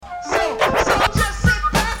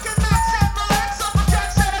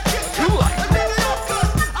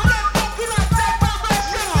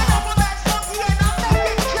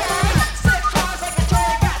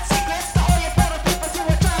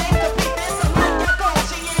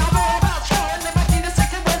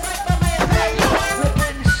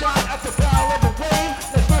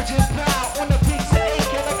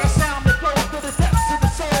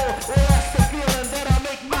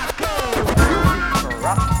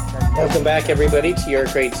Welcome back, everybody, to Your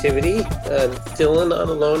Creativity. Dylan on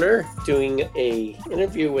a Loner doing a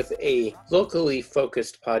interview with a locally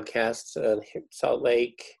focused podcast, Salt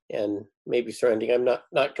Lake and maybe surrounding. I'm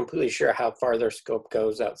not completely sure how far their scope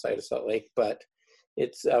goes outside of Salt Lake, but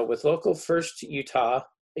it's with Local First Utah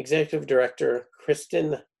Executive Director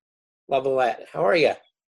Kristen Lavalette. How are you?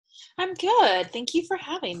 I'm good. Thank you for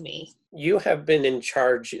having me. You have been in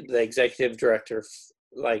charge, the Executive Director,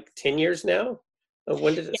 like 10 years now?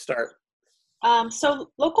 When did it start?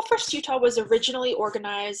 So Local First Utah was originally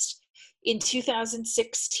organized in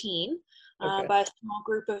 2016 by a small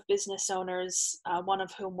group of business owners, one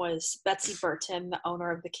of whom was Betsy Burton, the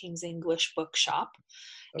owner of the King's English Bookshop.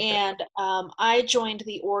 Okay. And I joined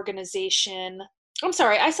the organization, I'm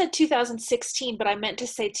sorry, I said 2016, but I meant to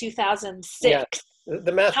say 2006. Yeah,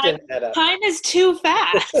 the math didn't add up. Time is too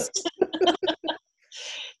fast.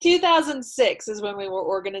 2006 is when we were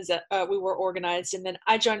organized, and then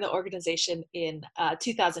I joined the organization in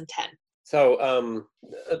 2010. So,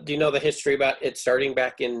 do you know the history about it starting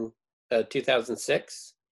back in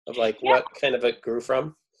 2006? Of what kind of it grew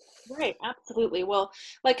from? Right, absolutely. Well,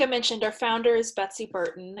 like I mentioned, our founder is Betsy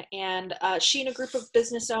Burton, and she and a group of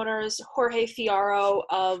business owners, Jorge Fiaro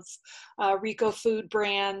of Rico Food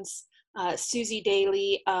Brands, Susie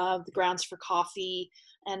Daly of the Grounds for Coffee,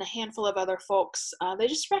 and a handful of other folks, they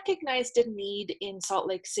just recognized a need in Salt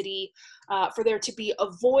Lake City for there to be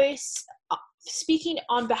a voice speaking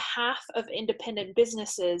on behalf of independent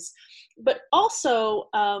businesses, but also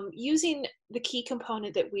using the key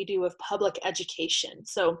component that we do of public education.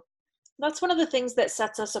 So that's one of the things that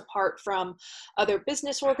sets us apart from other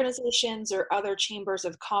business organizations or other chambers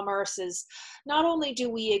of commerce is not only do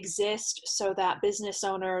we exist so that business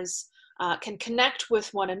owners can connect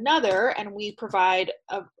with one another, and we provide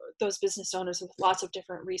those business owners with lots of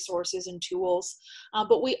different resources and tools,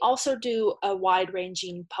 but we also do a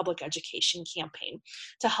wide-ranging public education campaign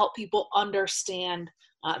to help people understand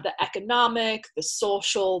the economic, the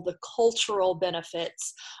social, the cultural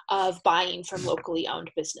benefits of buying from locally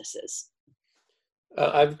owned businesses.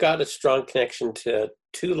 I've got a strong connection to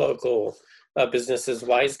two local businesses,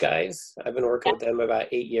 Wise Guys. I've been working with them about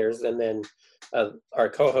 8 years, and then our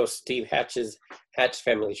co-host Steve Hatch's Hatch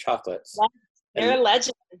Family Chocolates. They're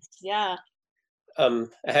legends, yeah.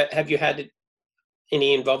 Have you had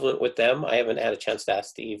any involvement with them? I haven't had a chance to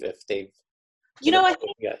ask Steve if they've.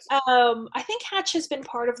 I think Hatch has been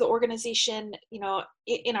part of the organization, in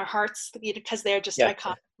our hearts because they're just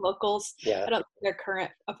iconic locals. Yeah. I don't think they're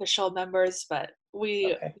current official members, but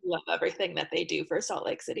we love everything that they do for Salt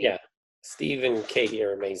Lake City. Yeah, Steve and Katie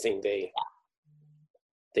are amazing.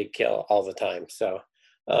 They kill all the time. So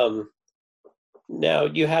now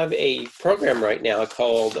you have a program right now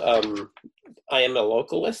called I Am a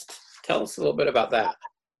Localist. Tell us a little bit about that.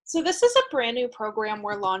 So this is a brand new program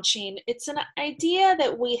we're launching. It's an idea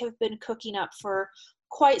that we have been cooking up for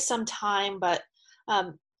quite some time, but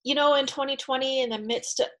in 2020, in the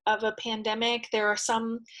midst of a pandemic, there are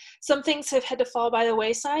some things have had to fall by the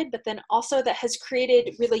wayside, but then also that has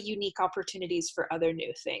created really unique opportunities for other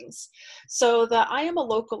new things. So the I Am a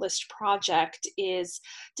Localist project is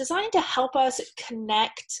designed to help us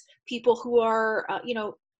connect people who are,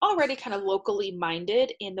 already kind of locally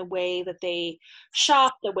minded in the way that they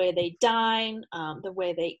shop, the way they dine, the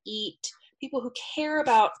way they eat. People who care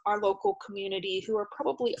about our local community, who are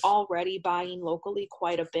probably already buying locally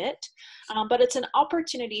quite a bit. But it's an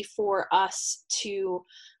opportunity for us to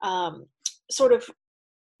sort of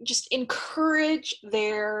just encourage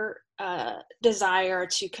their desire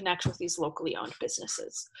to connect with these locally owned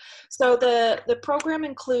businesses. So the program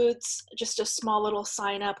includes just a small little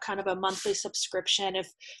sign up, kind of a monthly subscription.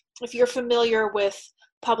 If you're familiar with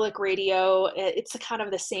public radio, it's kind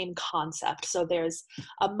of the same concept. So there's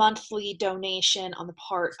a monthly donation on the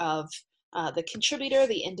part of the contributor,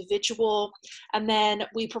 the individual, and then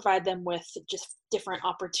we provide them with just different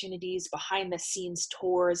opportunities, behind the scenes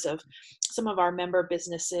tours of some of our member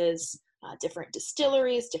businesses, different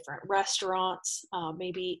distilleries, different restaurants.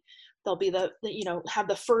 Maybe they'll be have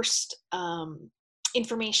the first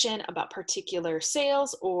information about particular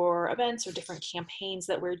sales or events or different campaigns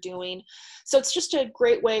that we're doing. So it's just a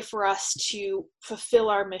great way for us to fulfill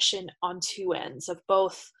our mission on two ends of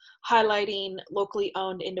both highlighting locally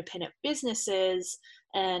owned independent businesses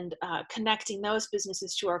and connecting those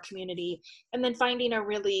businesses to our community, and then finding a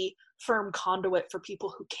really firm conduit for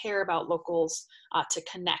people who care about locals to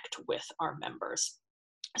connect with our members.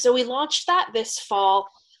 So we launched that this fall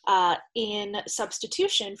in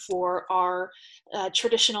substitution for our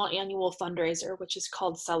traditional annual fundraiser, which is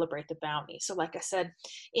called Celebrate the Bounty. So like I said,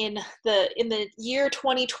 in the year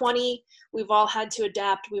 2020, we've all had to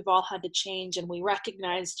adapt, we've all had to change, and we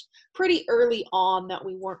recognized pretty early on that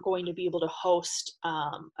we weren't going to be able to host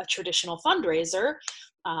a traditional fundraiser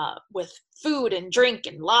with food and drink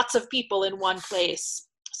and lots of people in one place.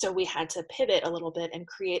 So we had to pivot a little bit and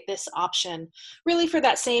create this option really for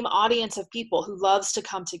that same audience of people who loves to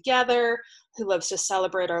come together, who loves to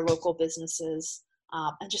celebrate our local businesses,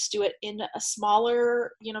 and just do it in a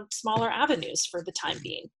smaller avenues for the time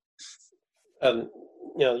being.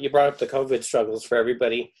 You brought up the COVID struggles for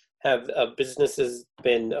everybody. Have businesses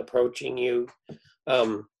been approaching you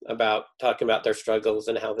about talking about their struggles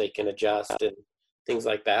and how they can adjust and things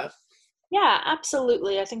like that? Yeah,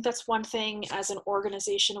 absolutely. I think that's one thing as an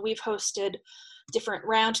organization. We've hosted different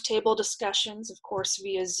roundtable discussions, of course,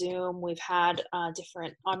 via Zoom. We've had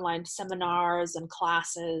different online seminars and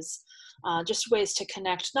classes, just ways to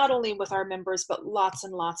connect not only with our members, but lots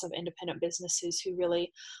and lots of independent businesses who really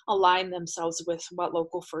align themselves with what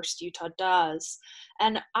Local First Utah does.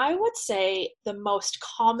 And I would say the most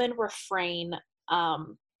common refrain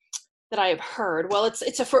that I have heard. Well,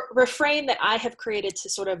 it's a refrain that I have created to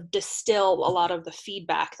sort of distill a lot of the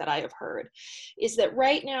feedback that I have heard, is that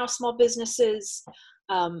right now small businesses,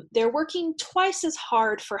 they're working twice as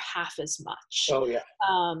hard for half as much. Oh yeah.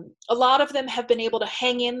 A lot of them have been able to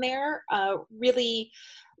hang in there really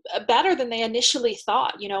better than they initially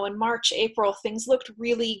thought. In March, April, things looked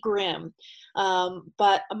really grim.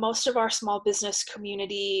 But most of our small business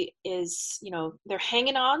community is, they're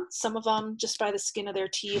hanging on, some of them just by the skin of their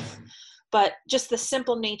teeth, but just the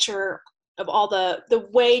simple nature of all the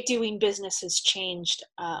way doing business has changed.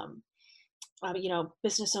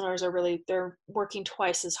 Business owners they're working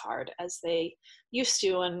twice as hard as they used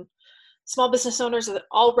to, and small business owners are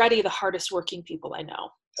already the hardest working people I know.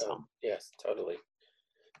 So. Yes, totally.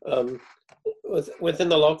 Within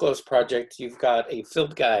the Locals project, you've got a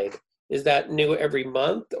field guide. Is that new every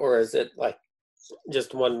month, or is it like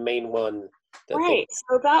just one main one? Right.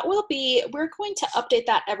 So that we're going to update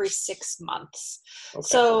that every 6 months. Okay.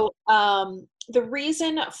 So the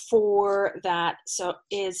reason for that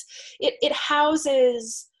is it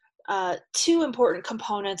houses two important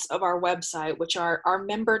components of our website, which are our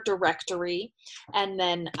member directory and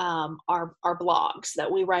then our blogs that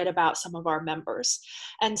we write about some of our members.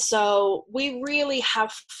 And so we really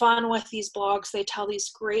have fun with these blogs. They tell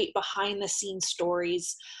these great behind the scenes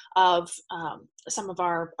stories of some of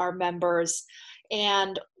our members,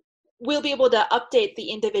 and we'll be able to update the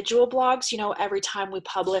individual blogs, every time we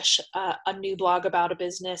publish a new blog about a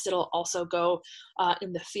business. It'll also go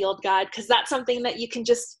in the field guide, because that's something that you can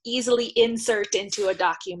just easily insert into a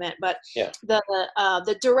document. But yeah.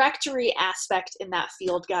 The directory aspect in that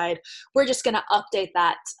field guide, we're just going to update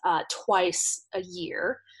that twice a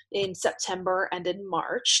year, in September and in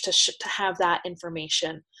March, to have that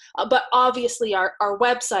information. But obviously our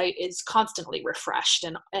website is constantly refreshed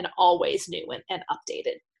and always new and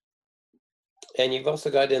updated. And you've also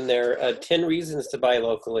got in there 10 reasons to buy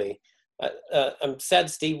locally. I'm sad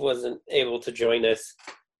Steve wasn't able to join us,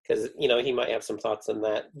 because he might have some thoughts on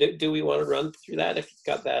that. Do we want to run through that if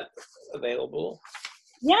you've got that available?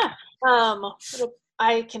 Yeah,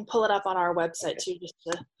 I can pull it up on our website too, just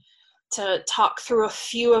to talk through a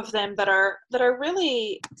few of them that are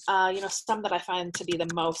really some that I find to be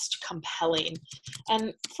the most compelling.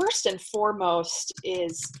 And first and foremost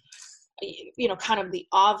is kind of the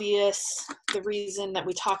obvious, the reason that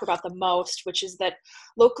we talk about the most, which is that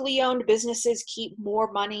locally owned businesses keep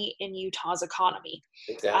more money in Utah's economy.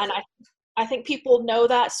 Exactly. And I think people know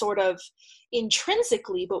that sort of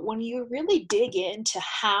intrinsically, but when you really dig into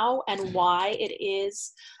how and why it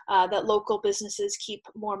is that local businesses keep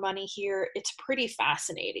more money here, it's pretty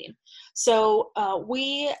fascinating. So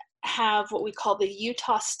we have what we call the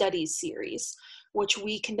Utah Studies series, which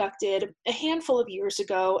we conducted a handful of years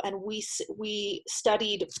ago, and we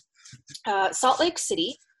studied Salt Lake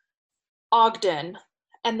City, Ogden,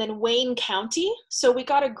 and then Wayne County. So we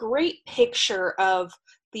got a great picture of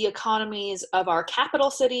the economies of our capital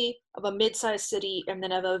city, of a mid-sized city, and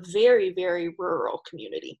then of a very, very rural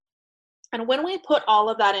community. And when we put all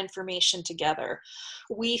of that information together,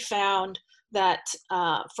 we found that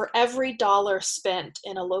for every dollar spent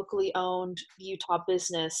in a locally owned Utah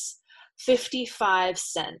business, 55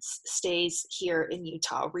 cents stays here in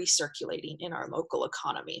Utah, recirculating in our local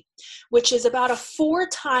economy, which is about a 4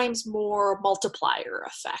 times more multiplier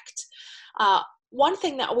effect. One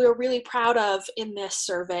thing that we're really proud of in this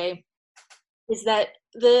survey is that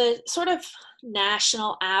the sort of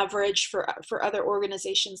national average for other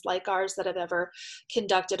organizations like ours that have ever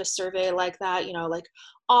conducted a survey like that, like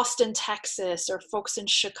Austin, Texas, or folks in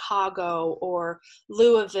Chicago or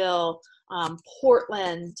Louisville,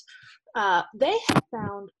 Portland, they have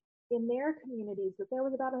found in their communities that there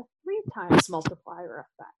was about a 3 times multiplier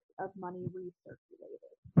effect of money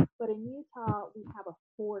recirculated. But in Utah, we have a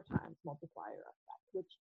 4 times multiplier effect,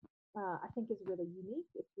 which I think is really unique.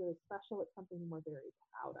 It's really special. It's something we're very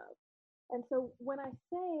proud of. And so when I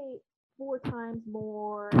say 4 times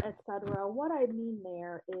more, etc., what I mean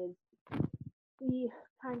there is the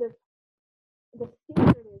standard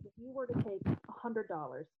is if you were to take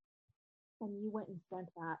 $100 and you went and spent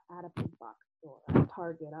that at a big box store, at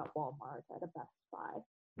Target, at Walmart, at a Best Buy,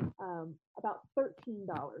 about $13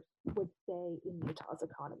 would stay in Utah's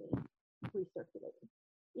economy recirculating.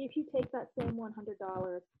 If you take that same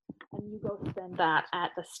 $100 and you go spend that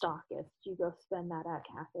at the Stockist, you go spend that at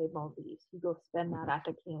Cafe Mondelez, you go spend that at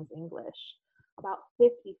the King's English, about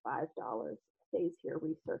 $55 stays here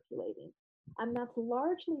recirculating. And that's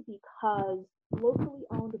largely because locally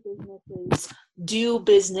owned businesses do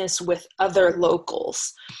business with other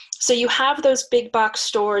locals. So you have those big box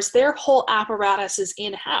stores, their whole apparatus is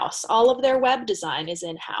in-house. All of their web design is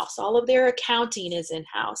in-house. All of their accounting is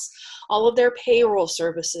in-house. All of their payroll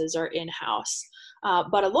services are in-house.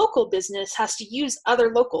 But a local business has to use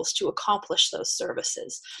other locals to accomplish those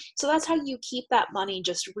services. So that's how you keep that money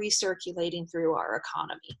just recirculating through our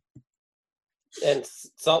economy. And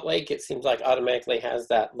Salt Lake, it seems like automatically has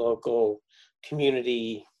that local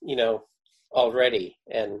community, already.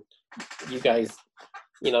 And you guys,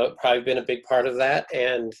 probably been a big part of that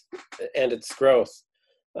and its growth.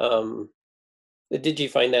 Did you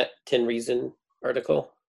find that 10 Reason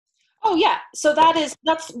article? Oh yeah, so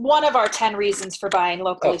that's one of our 10 reasons for buying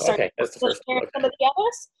locally. Oh, okay, that's the first one. Okay. Some of the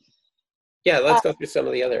others? Yeah, let's go through some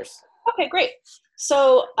of the others. Okay, great.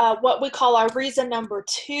 So what we call our reason number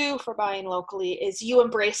 2 for buying locally is you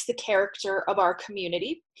embrace the character of our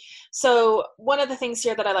community. So one of the things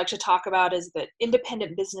here that I like to talk about is that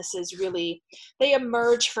independent businesses really, they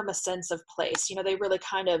emerge from a sense of place. They really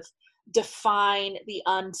kind of define the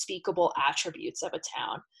unspeakable attributes of a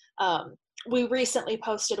town. We recently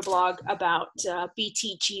posted a blog about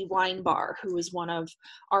BTG Wine Bar, who is one of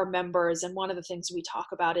our members. And one of the things we talk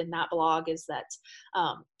about in that blog is that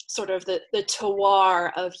sort of the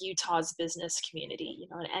terroir of Utah's business community,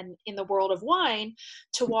 and in the world of wine,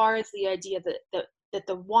 terroir is the idea that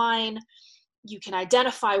the wine, you can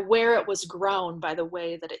identify where it was grown by the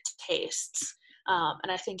way that it tastes.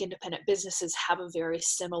 And I think independent businesses have a very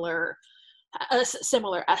similar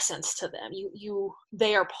essence to them.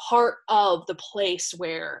 They are part of the place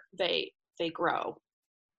where they grow.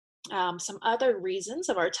 Some other reasons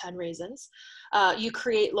of our 10 reasons, you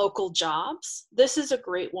create local jobs. This is a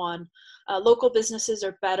great one. Local businesses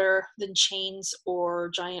are better than chains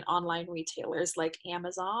or giant online retailers like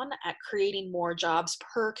Amazon at creating more jobs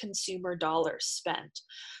per consumer dollar spent.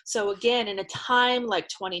 So again, in a time like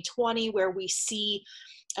 2020 where we see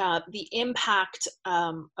the impact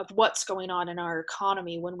of what's going on in our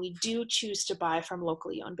economy, when we do choose to buy from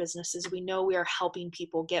locally owned businesses, we know we are helping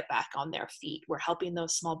people get back on their feet. We're helping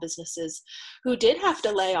those small businesses who did have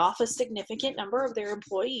to lay off a significant number of their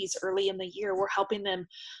employees early in the year. We're helping them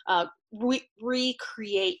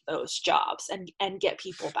recreate those jobs and get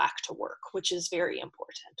people back to work, which is very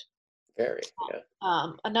important. Very,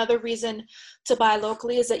 yeah. Another reason to buy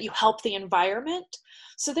locally is that you help the environment.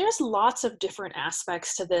 So there's lots of different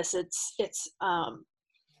aspects to this.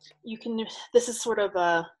 This is sort of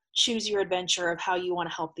a choose your adventure of how you want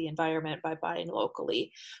to help the environment by buying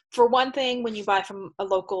locally. For one thing, when you buy from a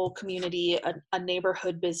local community, a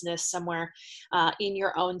neighborhood business somewhere in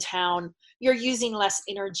your own town, you're using less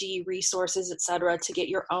energy, resources, etc., to get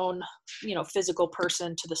your own, physical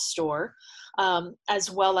person to the store.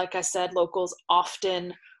 As well, like I said, locals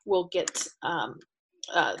often will get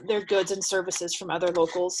their goods and services from other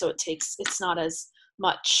locals, so it's not as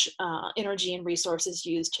much energy and resources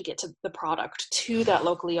used to get to the product to that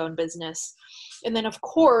locally owned business. And then, of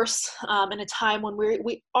course, in a time when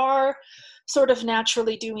we are sort of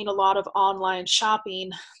naturally doing a lot of online shopping,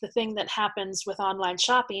 the thing that happens with online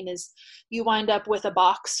shopping is you wind up with a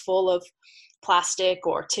box full of plastic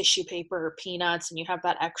or tissue paper or peanuts, and you have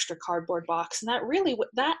that extra cardboard box, and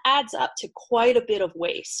that adds up to quite a bit of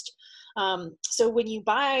waste. So when you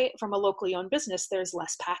buy from a locally owned business, there's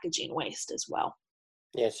less packaging waste as well.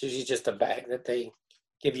 Yeah, it's usually just a bag that they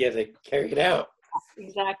give you to carry it out.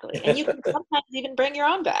 Exactly. And you can sometimes even bring your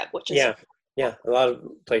own bag, which is... Yeah. A lot of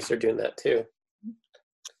places are doing that too.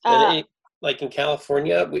 Like in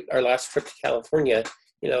California, our last trip to California,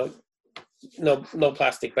 no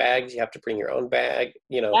plastic bags. You have to bring your own bag.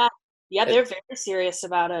 Yeah, yeah, they're very serious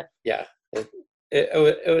about it. Yeah,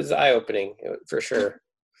 it was eye-opening for sure.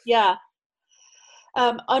 Yeah.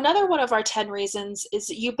 Another one of our 10 reasons is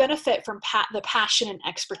that you benefit from the passion and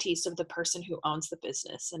expertise of the person who owns the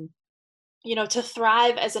business. And, to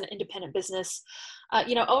thrive as an independent business,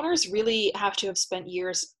 owners really have to have spent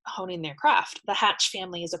years honing their craft. The Hatch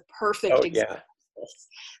family is a perfect Oh example yeah, of this.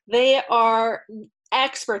 They are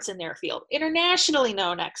experts in their field, internationally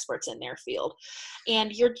known experts in their field,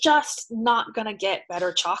 and you're just not going to get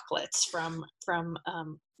better chocolates from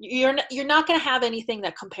you're not going to have anything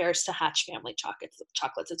that compares to Hatch family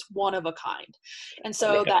chocolates. It's one of a kind. And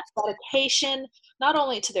so yeah. that dedication not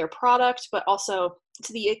only to their product but also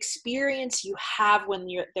to the experience you have when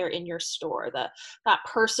they're in your store, that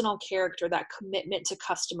personal character, that commitment to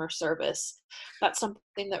customer service, that's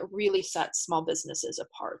something that really sets small businesses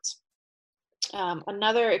apart.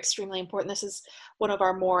 Another extremely important, this is one of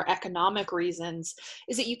our more economic reasons,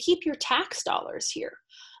 is that you keep your tax dollars here.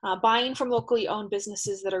 Buying from locally owned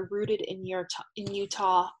businesses that are rooted in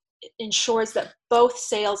Utah ensures that both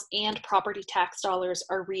sales and property tax dollars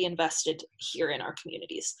are reinvested here in our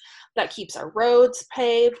communities. That keeps our roads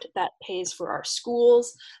paved, that pays for our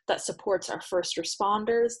schools, that supports our first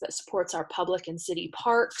responders, that supports our public and city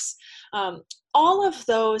parks. All of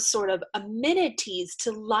those sort of amenities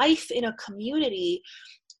to life in a community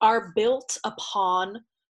are built upon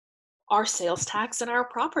our sales tax and our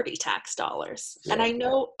property tax dollars. Yeah. And I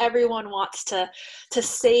know everyone wants to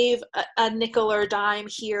save a nickel or dime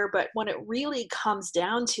here, but when it really comes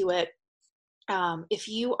down to it, if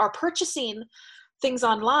you are purchasing things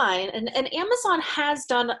online, and Amazon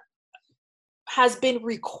has been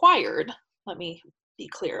required, let me be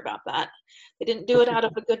clear about that. They didn't do it out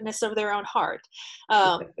of the goodness of their own heart.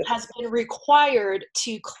 Has been required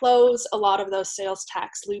to close a lot of those sales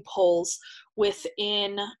tax loopholes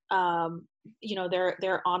within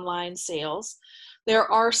their online sales.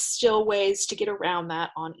 There are still ways to get around that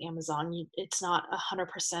on Amazon. It's not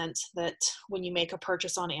 100% that when you make a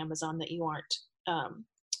purchase on Amazon that you aren't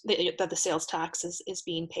that the sales tax is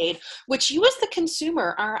being paid, which you as the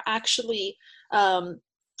consumer are actually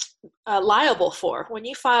liable for. When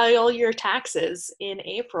you file your taxes in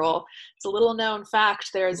April, it's a little known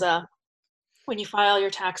fact, when you file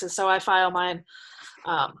your taxes, so I file mine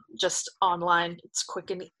just online, it's quick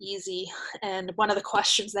and easy, and one of the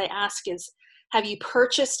questions they ask is, have you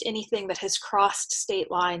purchased anything that has crossed state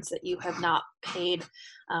lines that you have not paid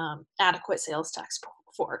adequate sales tax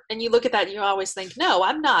for? And you look at that and you always think, no,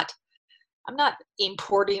 I'm not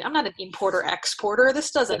importing. I'm not an importer exporter.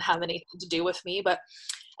 This doesn't have anything to do with me. But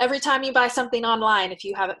every time you buy something online, if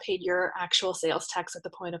you haven't paid your actual sales tax at the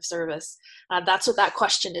point of service, that's what that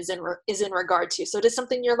question is in regard to. So it is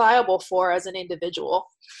something you're liable for as an individual.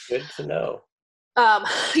 Good to know.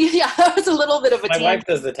 Yeah, that was a little bit of a My wife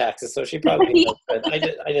does the taxes, so she probably knows, but I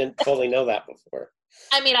didn't fully know that before.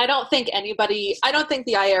 I mean, I don't think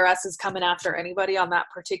the IRS is coming after anybody on that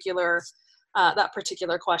particular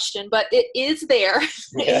question, but it is there.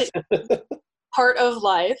 Yeah. Part of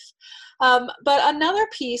life. But another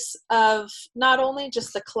piece of not only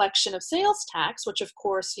just the collection of sales tax, which of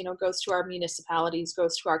course, goes to our municipalities,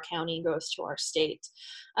 goes to our county, goes to our state.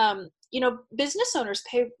 Business owners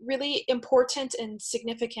pay really important and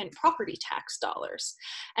significant property tax dollars.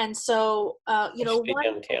 And so,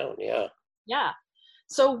 downtown, yeah. Yeah.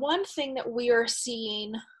 So one thing that we are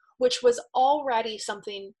seeing, which was already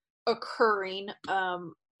something occurring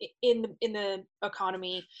in the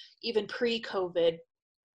economy even pre-COVID,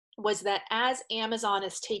 was that as Amazon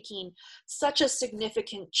is taking such a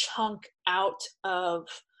significant chunk out of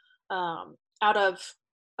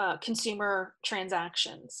consumer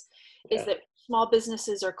transactions, is that small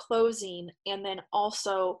businesses are closing, and then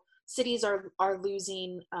also cities are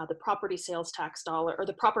losing the property sales tax dollar or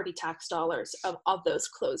the property tax dollars of those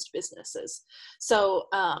closed businesses. So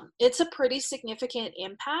it's a pretty significant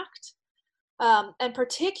impact. And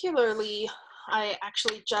particularly, I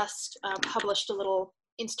actually just published a little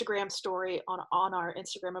Instagram story on our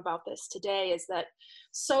Instagram about this today, is that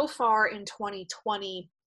so far in 2020,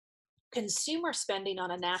 consumer spending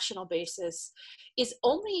on a national basis has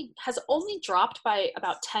only dropped by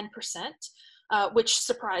about 10%, which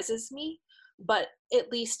surprises me. But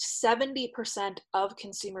at least 70% of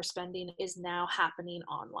consumer spending is now happening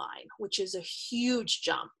online, which is a huge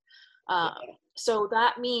jump. So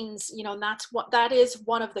that means, that is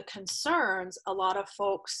one of the concerns a lot of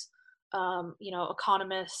folks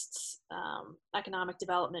economists, economic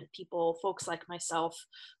development people, folks like myself,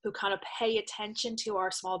 who kind of pay attention to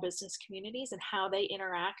our small business communities and how they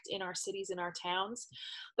interact in our cities and our towns.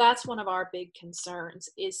 That's one of our big concerns,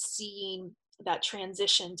 is seeing that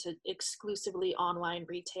transition to exclusively online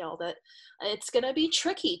retail, that it's going to be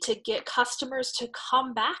tricky to get customers to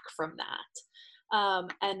come back from that.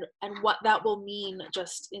 And what that will mean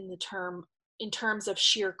just in terms of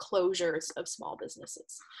sheer closures of small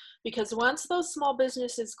businesses. Because once those small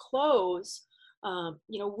businesses close,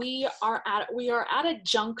 we are at a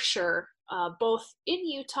juncture, both in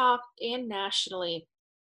Utah and nationally,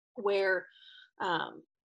 where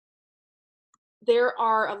there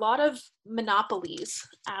are a lot of monopolies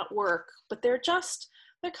at work, but they're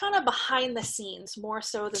kind of behind the scenes, more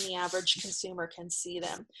so than the average consumer can see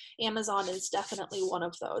them. Amazon is definitely one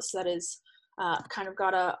of those that is kind of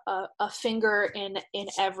got a finger in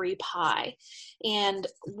every pie. And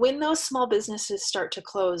when those small businesses start to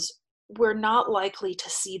close, we're not likely to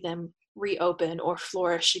see them reopen or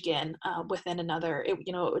flourish again within it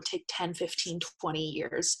would take 10, 15, 20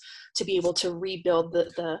 years to be able to rebuild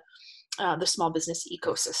the small business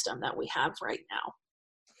ecosystem that we have right now.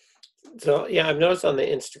 So yeah, I've noticed on the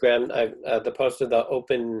Instagram, the post of the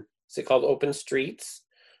is it called Open Streets,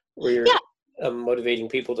 where you're motivating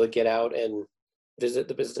people to get out and visit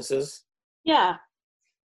the businesses? Yeah.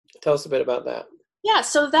 Tell us a bit about that. Yeah,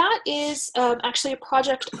 so that is actually a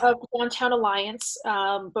project of Downtown Alliance,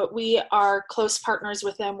 but we are close partners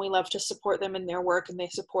with them. We love to support them in their work, and they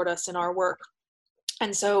support us in our work.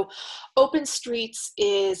 And so Open Streets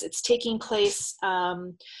it's taking place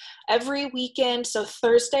every weekend, so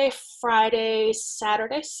Thursday, Friday,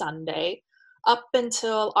 Saturday, Sunday, up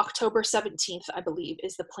until October 17th, I believe,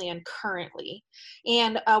 is the plan currently.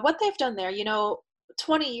 And what they've done there,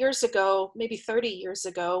 20 years ago, maybe 30 years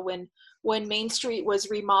ago, when Main Street was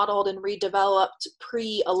remodeled and redeveloped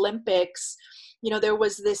pre-Olympics, there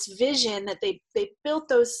was this vision that they built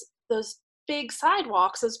those big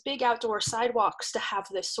sidewalks, those big outdoor sidewalks, to have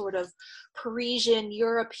this sort of Parisian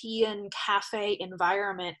European cafe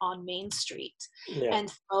environment on Main Street. Yeah.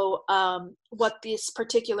 And so what this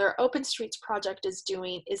particular Open Streets project is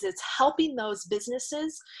doing is it's helping those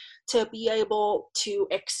businesses to be able to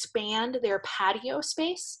expand their patio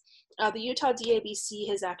space. The Utah DABC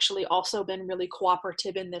has actually also been really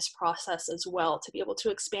cooperative in this process as well, to be able to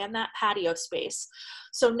expand that patio space.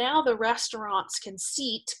 So now the restaurants can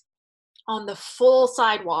seat on the full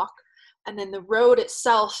sidewalk, and then the road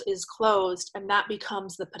itself is closed, and that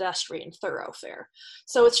becomes the pedestrian thoroughfare.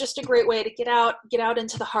 So it's just a great way to get out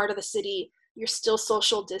into the heart of the city. You're still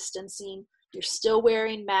social distancing, you're still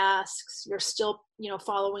wearing masks, you're still,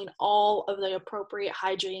 following all of the appropriate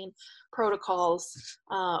hygiene protocols,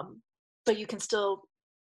 but you can still,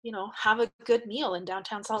 have a good meal in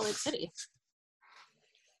downtown Salt Lake City.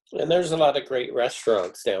 And there's a lot of great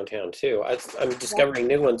restaurants downtown too. I'm discovering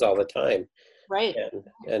new ones all the time. Right.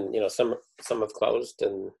 And some have closed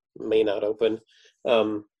and may not open.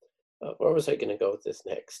 Where was I going to go with this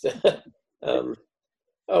next?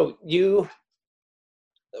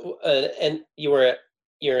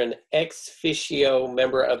 You're an ex officio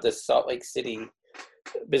member of the Salt Lake City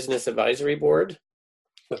Business Advisory Board.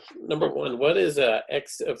 Number one, what is a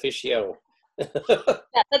ex officio?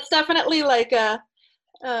 Yeah, that's definitely like a.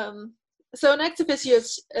 So an ex officio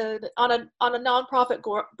is on a nonprofit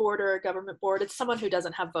board or a government board. It's someone who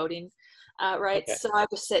doesn't have voting rights. Okay. So I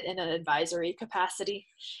just sit in an advisory capacity.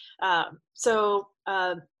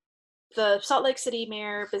 The Salt Lake City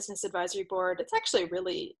Mayor Business Advisory Board, it's actually a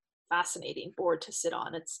really fascinating board to sit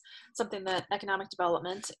on. It's something that economic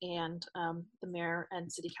development and the mayor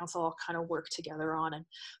and city council all kind of work together on. And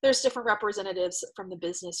there's different representatives from the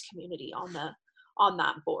business community on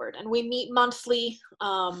that board, and we meet monthly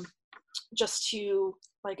just to,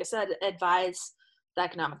 like I said, advise the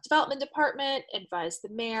economic development department, advise the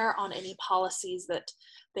mayor on any policies that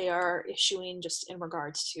they are issuing, just in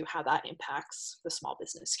regards to how that impacts the small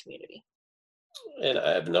business community. And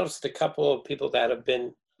I've noticed a couple of people that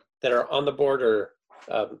are on the board or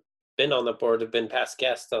been on the board, have been past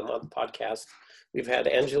guests on the podcast. We've had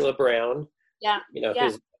Angela Brown,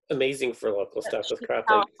 who's amazing for local stuff with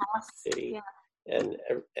Craft Lake City. Yeah.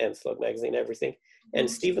 And Slug Magazine, everything. And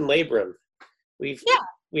Stephen Labrum, we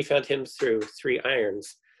found him through Three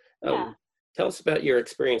Irons. Tell us about your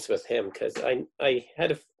experience with him, because I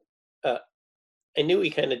knew he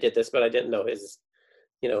kind of did this, but I didn't know his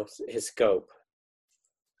scope.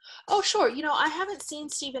 Oh, sure. I haven't seen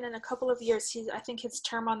Stephen in a couple of years. I think his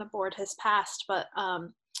term on the board has passed, but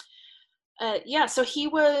so he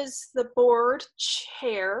was the board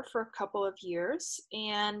chair for a couple of years,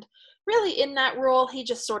 and really in that role, he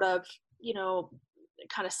just sort of,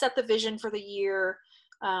 kind of set the vision for the year,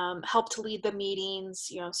 helped to lead the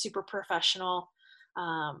meetings, super professional,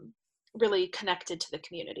 really connected to the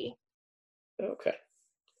community. Okay.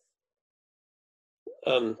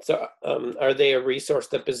 Are they a resource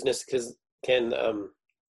that business can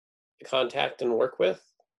contact and work with?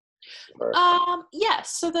 Or?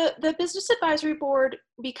 Yes. So the Business Advisory Board,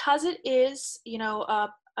 because it is,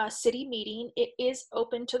 a city meeting, it is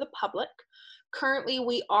open to the public. Currently,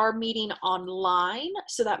 we are meeting online,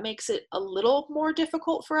 so that makes it a little more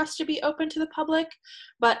difficult for us to be open to the public.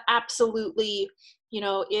 But absolutely,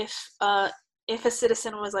 if a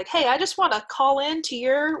citizen was like, "Hey, I just want to call in to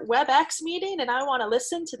your WebEx meeting and I want to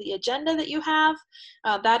listen to the agenda that you have,"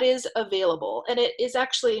 that is available, and it is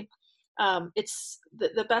actually. It's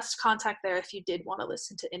the best contact there if you did want to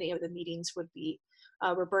listen to any of the meetings would be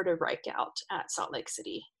Roberta Reichout at Salt Lake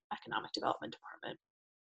City Economic Development Department.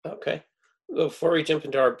 Okay. Before we jump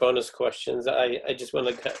into our bonus questions, I just want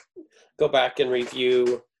to go back and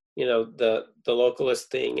review, the localist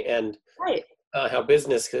thing and Right. How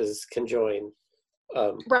businesses can join.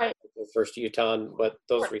 Right. First Utah, and what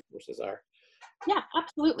those resources are. Yeah,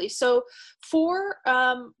 absolutely. So for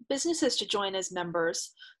businesses to join as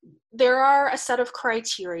members, there are a set of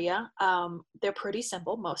criteria. They're pretty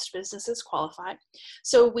simple. Most businesses qualify.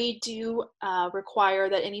 So we do require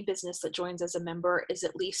that any business that joins as a member is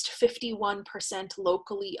at least 51%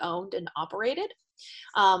 locally owned and operated.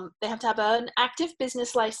 They have to have an active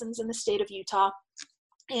business license in the state of Utah.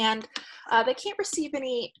 And they can't receive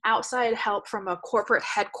any outside help from a corporate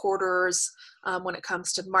headquarters when it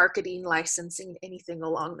comes to marketing, licensing, anything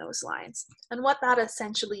along those lines. And what that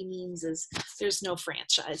essentially means is there's no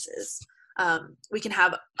franchises. We can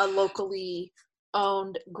have a locally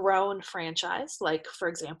owned, grown franchise, like, for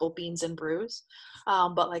example, Beans and Brews,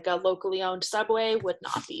 but like a locally owned Subway would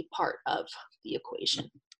not be part of the equation.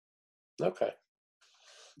 Okay.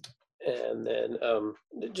 And then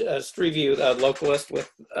just review Localist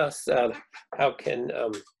with us. How can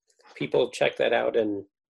people check that out and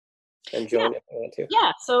join if they want to?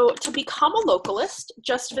 Yeah, so to become a localist,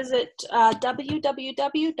 just visit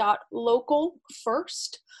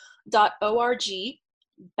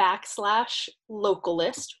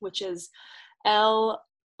www.localfirst.org/localist, which is LOCALIST.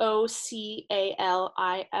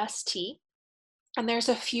 And there's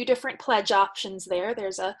a few different pledge options there.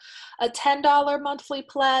 There's a $10 monthly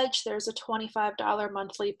pledge. There's a $25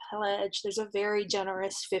 monthly pledge. There's a very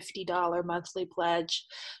generous $50 monthly pledge.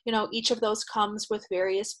 Each of those comes with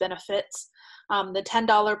various benefits. The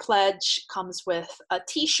 $10 pledge comes with a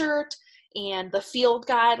t-shirt and the field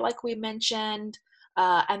guide, like we mentioned,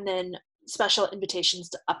 and then special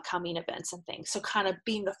invitations to upcoming events and things. So kind of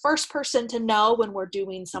being the first person to know when we're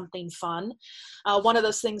doing something fun. One of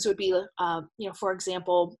those things would be, for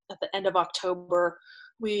example, at the end of October,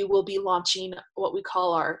 we will be launching what we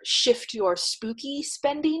call our Shift Your Spooky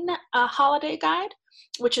Spending holiday guide,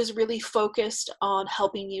 which is really focused on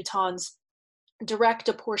helping Utahns direct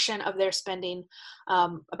a portion of their spending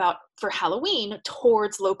for Halloween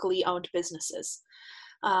towards locally owned businesses.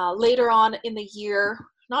 Later on in the year,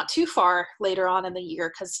 not too far later on in the year,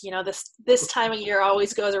 because this time of year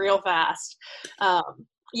always goes real fast. We'll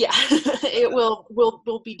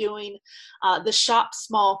be doing the Shop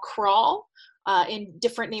Small Crawl in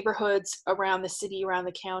different neighborhoods around the city, around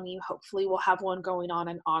the county. Hopefully we'll have one going on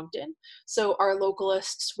in Ogden. So our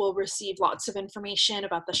localists will receive lots of information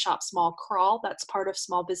about the Shop Small Crawl. That's part of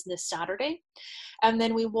Small Business Saturday. And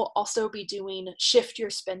then we will also be doing Shift Your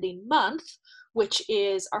Spending Month, which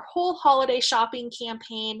is our whole holiday shopping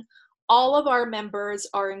campaign. All of our members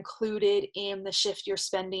are included in the Shift Your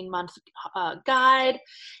Spending Month guide,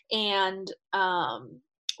 and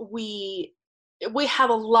we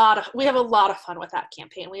have a lot of fun with that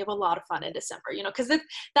campaign. We have a lot of fun in December, because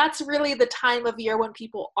that's really the time of year when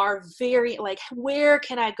people are very like, where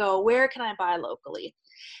can I go? Where can I buy locally?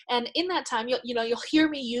 And in that time, you'll hear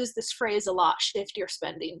me use this phrase a lot: shift your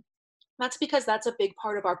spending. That's because that's a big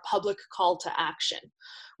part of our public call to action,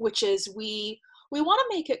 which is we want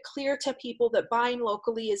to make it clear to people that buying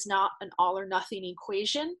locally is not an all or nothing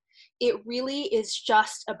equation. It really is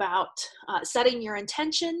just about setting your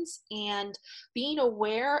intentions and being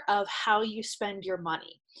aware of how you spend your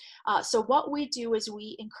money. So what we do is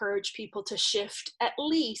we encourage people to shift at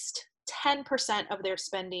least 10% of their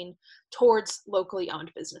spending towards locally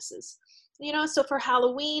owned businesses. So for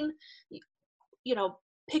Halloween,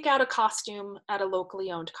 pick out a costume at a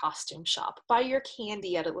locally owned costume shop, buy your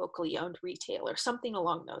candy at a locally owned retailer, something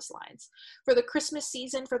along those lines. For the Christmas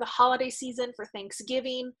season, for the holiday season, for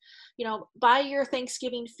Thanksgiving, buy your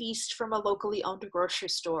Thanksgiving feast from a locally owned grocery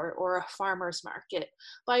store or a farmer's market.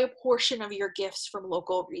 Buy a portion of your gifts from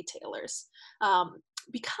local retailers.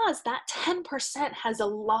 Because that 10% has a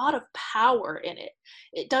lot of power in it.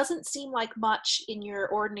 It doesn't seem like much in your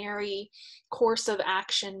ordinary course of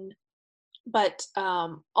action, but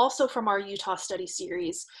also from our Utah study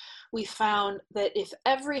series, we found that if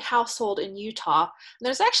every household in Utah, and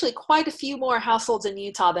there's actually quite a few more households in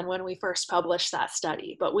Utah than when we first published that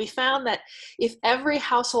study, but we found that if every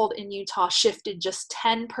household in Utah shifted just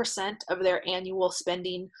 10% of their annual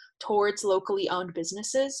spending towards locally owned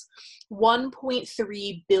businesses,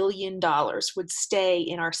 $1.3 billion would stay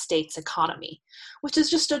in our state's economy, which is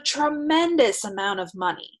just a tremendous amount of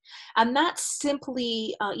money. And that's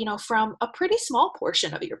simply, from a pretty small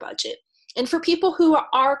portion of your budget. And for people who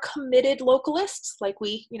are committed localists, like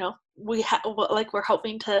we're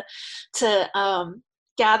hoping to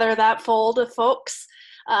gather that fold of folks,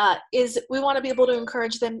 is we want to be able to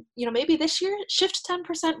encourage them, maybe this year shift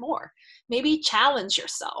 10% more, maybe challenge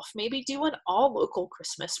yourself, maybe do an all local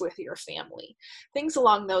Christmas with your family, things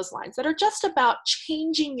along those lines that are just about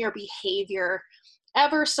changing your behavior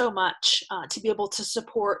ever so much to be able to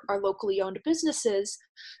support our locally owned businesses,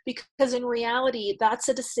 because in reality, that's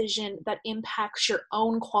a decision that impacts your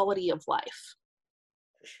own quality of life.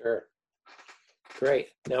 For sure. Great.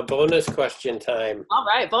 Now, bonus question time. All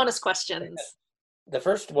right, bonus questions. The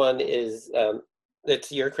first one is,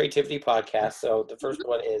 it's your creativity podcast. So the first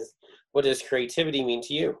one is, what does creativity mean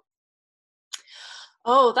to you?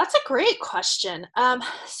 Oh, that's a great question.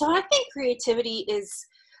 So I think creativity is,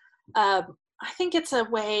 I think it's a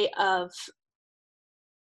way of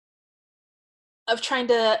trying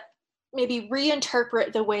to maybe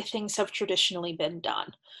reinterpret the way things have traditionally been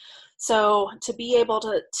done. So to be able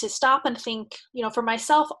to stop and think, for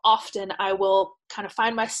myself, often I will kind of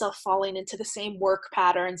find myself falling into the same work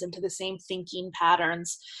patterns, into the same thinking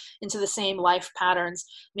patterns, into the same life patterns,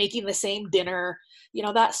 making the same dinner,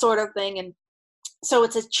 that sort of thing. And so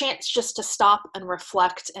it's a chance just to stop and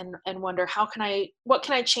reflect and wonder, what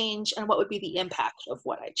can I change, and what would be the impact of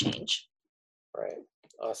what I change? Right.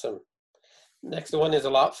 Awesome. Next one is a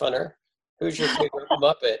lot funner. Who's your favorite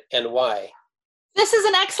Muppet and why? This is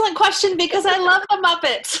an excellent question because I love the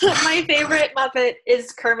Muppets. My favorite Muppet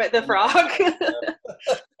is Kermit the Frog.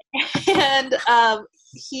 And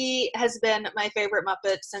he has been my favorite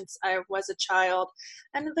Muppet since I was a child.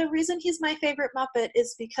 And the reason he's my favorite Muppet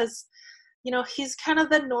is because he's kind of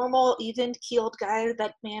the normal, even-keeled guy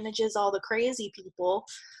that manages all the crazy people,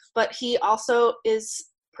 but he also is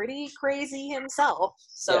pretty crazy himself.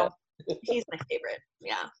 So he's my favorite.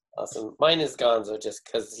 Yeah. Awesome. Mine is Gonzo, just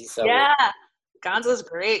because he's so... Yeah, Gonzo's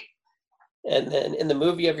great. And then in the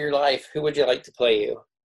movie of your life, who would you like to play you?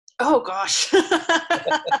 Oh, gosh.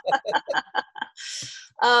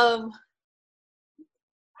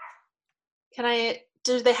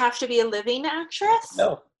 Do they have to be a living actress?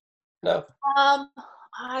 No.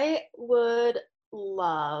 I would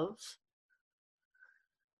love.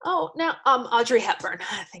 Audrey Hepburn.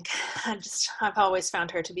 I think I've always found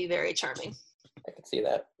her to be very charming. I can see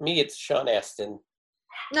that. Me, it's Sean Astin.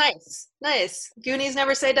 Nice. Goonies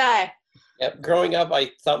never say die. Yep. Growing up, I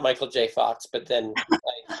thought Michael J. Fox, but then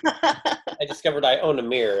I discovered I own a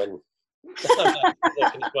mirror, and I'm not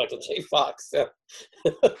looking at Michael J. Fox. So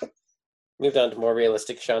moved on to more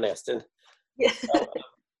realistic Sean Astin. Yeah.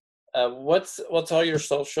 What's all your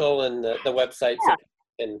social and the website?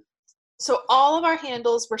 Yeah. So all of our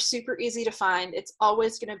handles were super easy to find. It's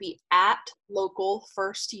always going to be at Local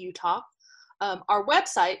First Utah. Our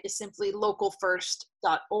website is simply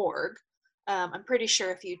localfirst.org. I'm pretty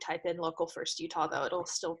sure if you type in Local First Utah, though, it'll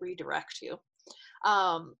still redirect you.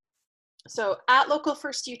 So at Local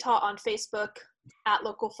First Utah on Facebook, at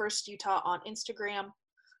Local First Utah on Instagram.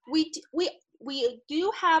 We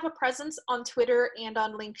do have a presence on Twitter and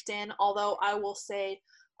on LinkedIn, although I will say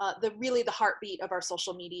the heartbeat of our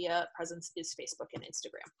social media presence is Facebook and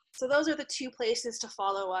Instagram. So those are the two places to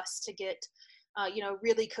follow us to get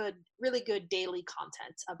really good daily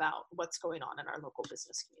content about what's going on in our local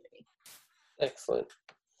business community. Excellent.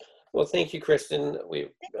 Well, thank you, Kristen. We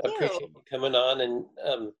appreciate you coming on and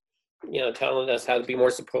telling us how to be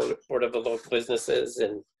more supportive of local businesses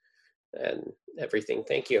and everything.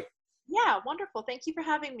 Thank you. Yeah, wonderful. Thank you for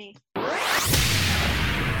having me.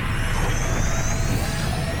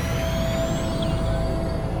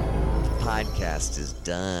 Podcast is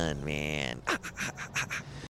done, man.